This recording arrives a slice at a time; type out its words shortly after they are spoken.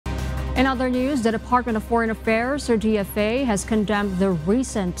In other news, the Department of Foreign Affairs, or DFA, has condemned the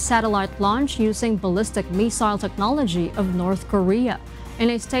recent satellite launch using ballistic missile technology of North Korea. In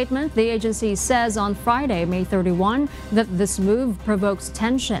a statement, the agency says on Friday, May 31, that this move provokes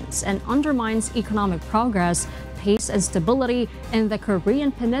tensions and undermines economic progress, peace and stability in the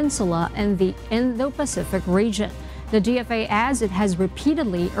Korean Peninsula and the Indo-Pacific region. The DFA adds it has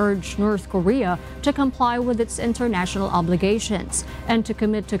repeatedly urged North Korea to comply with its international obligations and to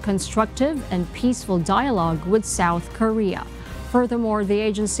commit to constructive and peaceful dialogue with South Korea. Furthermore, the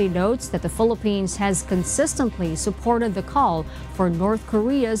agency notes that the Philippines has consistently supported the call for North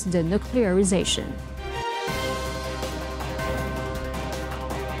Korea's denuclearization.